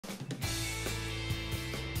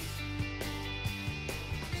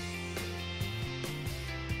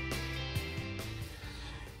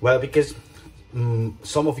Well, because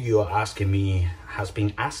some of you has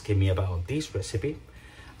been asking me about this recipe.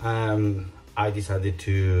 I decided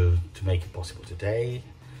to make it possible today,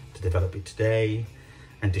 to develop it today,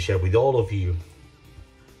 and to share with all of you.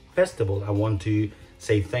 First of all, I want to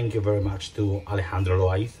say thank you very much to Alejandro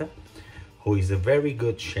Loaiza, who is a very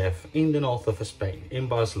good chef in the north of Spain, in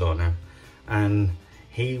Barcelona, and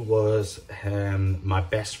he was my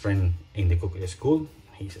best friend in the cookery school.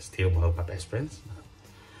 He's still one of my best friends,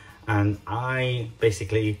 and I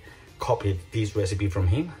basically copied this recipe from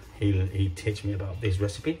him. He taught me about this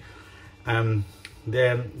recipe.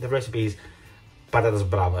 The recipe is Patatas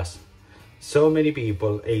Bravas. So many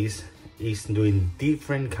people is doing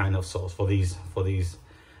different kind of sauce for this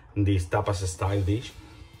tapas style dish.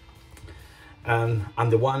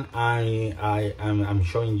 And the one I'm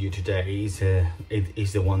showing you today is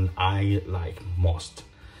the one I like most.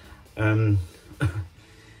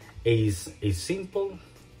 Is simple,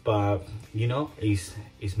 but you know, is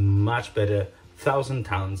much better, 1,000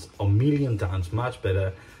 times or million times much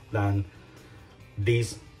better than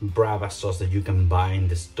this Brava sauce that you can buy in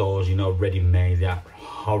the stores, you know, ready-made. They are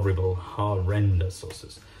horrible, horrendous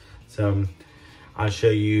sauces. So I'll show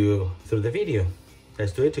you through the video.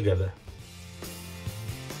 Let's do it together.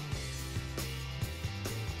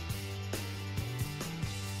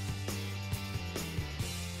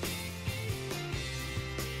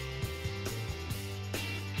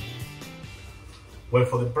 Well,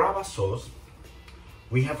 for the Brava sauce,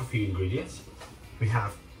 we have a few ingredients. We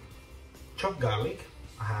have chopped garlic.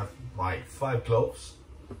 I have like 5 cloves.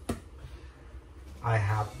 I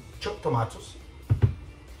have chopped tomatoes,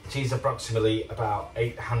 which is approximately about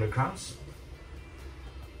 800 grams.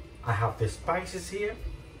 I have the spices here,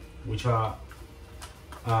 which are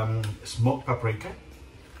smoked paprika.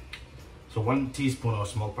 So 1 teaspoon of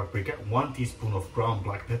smoked paprika, 1 teaspoon of ground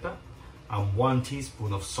black pepper, and 1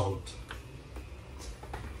 teaspoon of salt.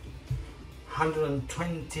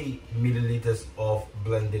 120 milliliters of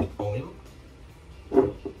blended olive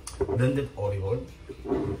oil,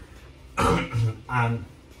 and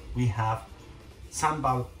we have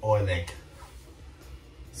sambal oelek.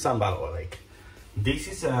 This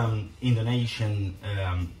is Indonesian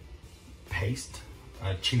paste,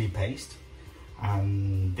 chili paste,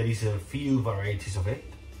 and there is a few varieties of it.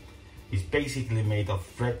 It's basically made of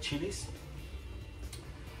red chilies.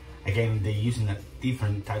 Again, they're using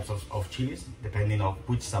different types of chilies depending on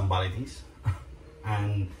which sambal it is.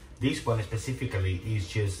 And this one specifically is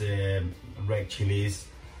just red chilies,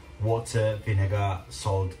 water, vinegar,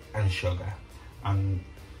 salt, and sugar. And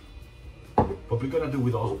what we're gonna do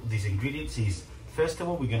with all these ingredients is, first of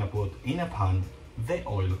all, we're gonna put in a pan the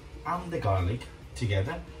oil and the garlic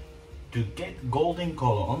together to get golden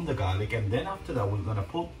color on the garlic, and then after that we're gonna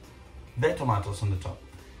put the tomatoes on the top.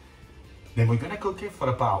 Then we're gonna cook it for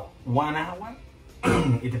about 1 hour.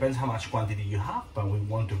 It depends how much quantity you have, but we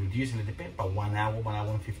want to reduce a little bit, about 1 hour, 1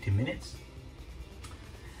 hour and 15 minutes.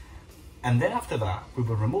 And then after that, we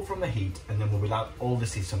will remove from the heat, and then we will add all the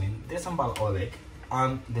seasoning, the sambal oelek,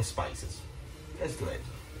 and the spices. Let's do it.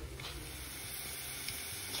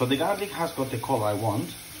 So the garlic has got the color I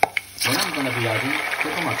want. Then I'm gonna be adding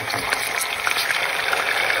the tomato sauce.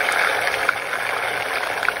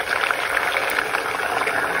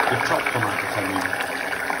 The chopped tomatoes, I mean.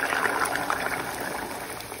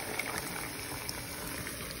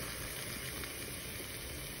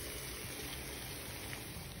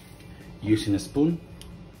 Using a spoon,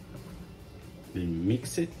 then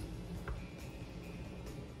mix it.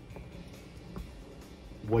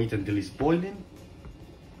 Wait until it's boiling,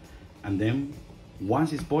 and then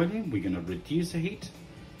once it's boiling, we're gonna reduce the heat,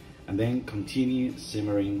 and then continue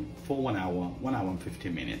simmering for 1 hour, 1 hour and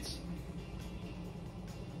 15 minutes.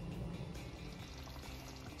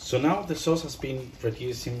 So now the sauce has been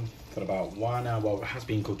reducing for about 1 hour, has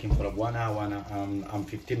been cooking for 1 hour and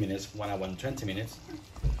 15 minutes, 1 hour and 20 minutes.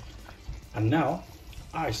 And now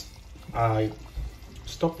I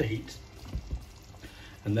stop the heat,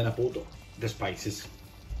 and then I put the spices.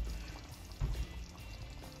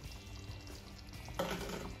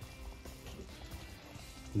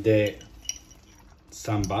 The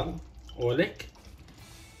sambal oelek.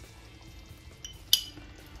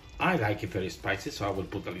 I like it very spicy, so I will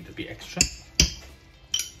put a little bit extra.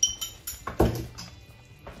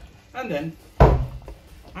 And then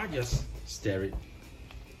I just stir it.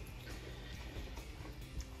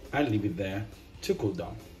 I leave it there to cool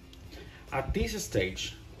down. At this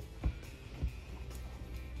stage,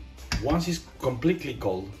 once it's completely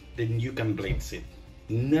cold, then you can blaze it.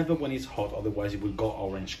 Never when it's hot, otherwise it will go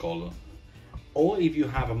orange color. Or if you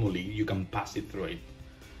have a muli, you can pass it through it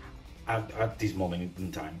at this moment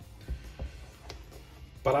in time.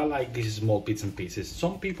 but I like these small bits and pieces.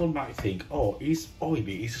 Some people might think, oh, it's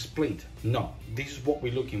oily, it's split. No, this is what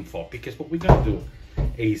we're looking for, because what we're gonna do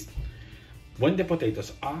is, when the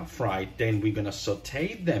potatoes are fried, then we're gonna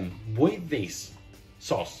saute them with this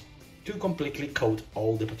sauce to completely coat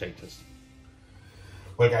all the potatoes.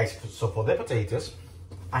 Well guys, so for the potatoes,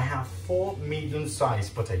 I have 4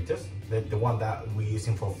 medium-sized potatoes, the one that we're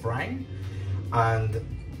using for frying, and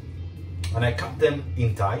I cut them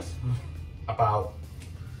in dice, about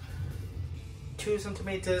 2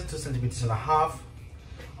 centimeters, 2 centimeters and a half,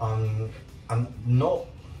 and no,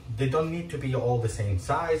 they don't need to be all the same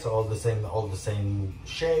size, all the same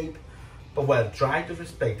shape, but well, try to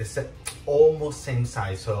respect the almost same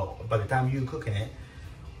size. So by the time you're cooking it,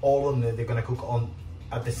 all of them, they're gonna cook on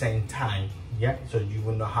at the same time, yeah. So you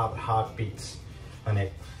will not have hard bits on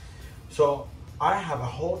it. So I have a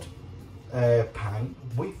hot pan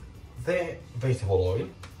with the vegetable oil,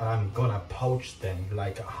 and I'm gonna poach them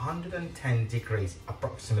like 110 degrees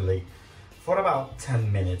approximately for about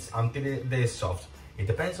 10 minutes until they're soft. It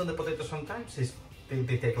depends on the potato. Sometimes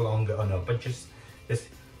they take longer or no, but just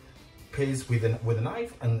pierce with a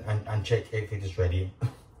knife and check if it is ready.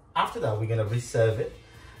 After that, we're gonna reserve it,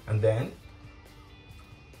 and then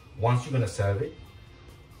once you're gonna serve it,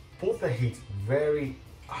 put the heat very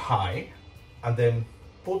high, and then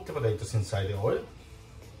put the potatoes inside the oil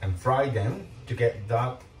and fry them to get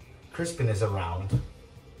that crispiness around.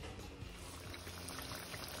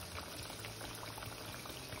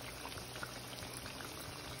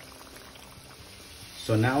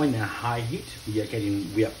 So now in a high heat,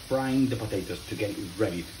 we are frying the potatoes to get it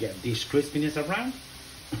ready, to get this crispiness around.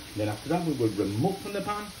 Then after that, we will remove from the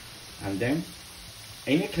pan, and then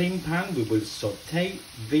in a clean pan, we will saute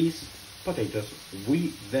these potatoes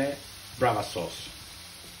with the Brava sauce.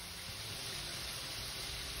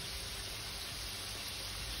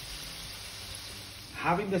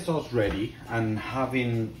 Having the sauce ready and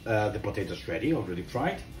having the potatoes ready, already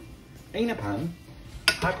fried, in a pan,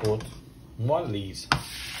 I put 1 liter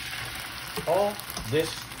of this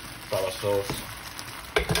Brava sauce.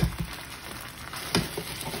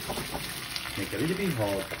 Make it a little bit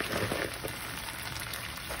hot,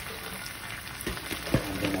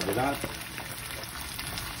 and then after that,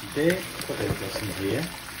 the potatoes in here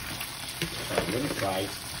are really fried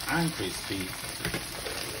and crispy.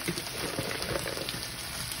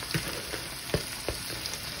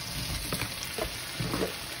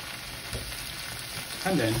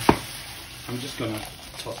 And then I'm just gonna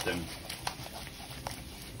toss them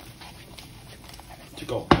to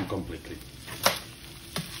go completely.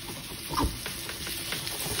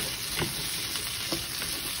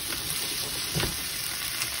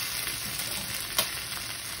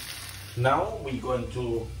 Now we're going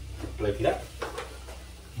to plate it up.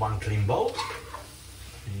 1 clean bowl.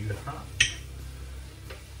 You have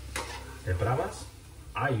the bravas.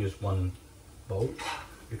 I use 1 bowl.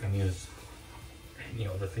 You can use any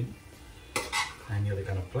other thing, any other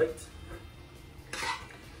kind of plate.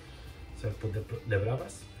 So I put the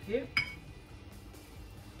bravas here.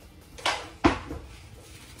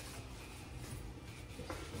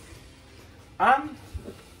 And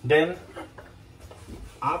then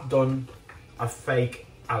I've done a fake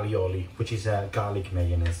alioli, which is a garlic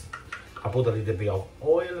mayonnaise. I put a little bit of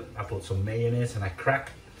oil, I put some mayonnaise, and I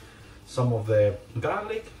crack some of the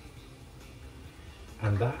garlic,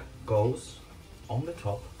 and that goes on the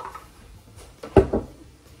top,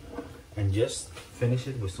 and just finish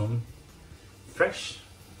it with some fresh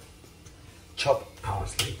chopped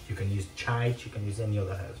parsley. You can use chives, you can use any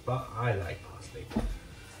other herbs, but I like parsley.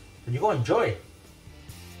 And you go enjoy.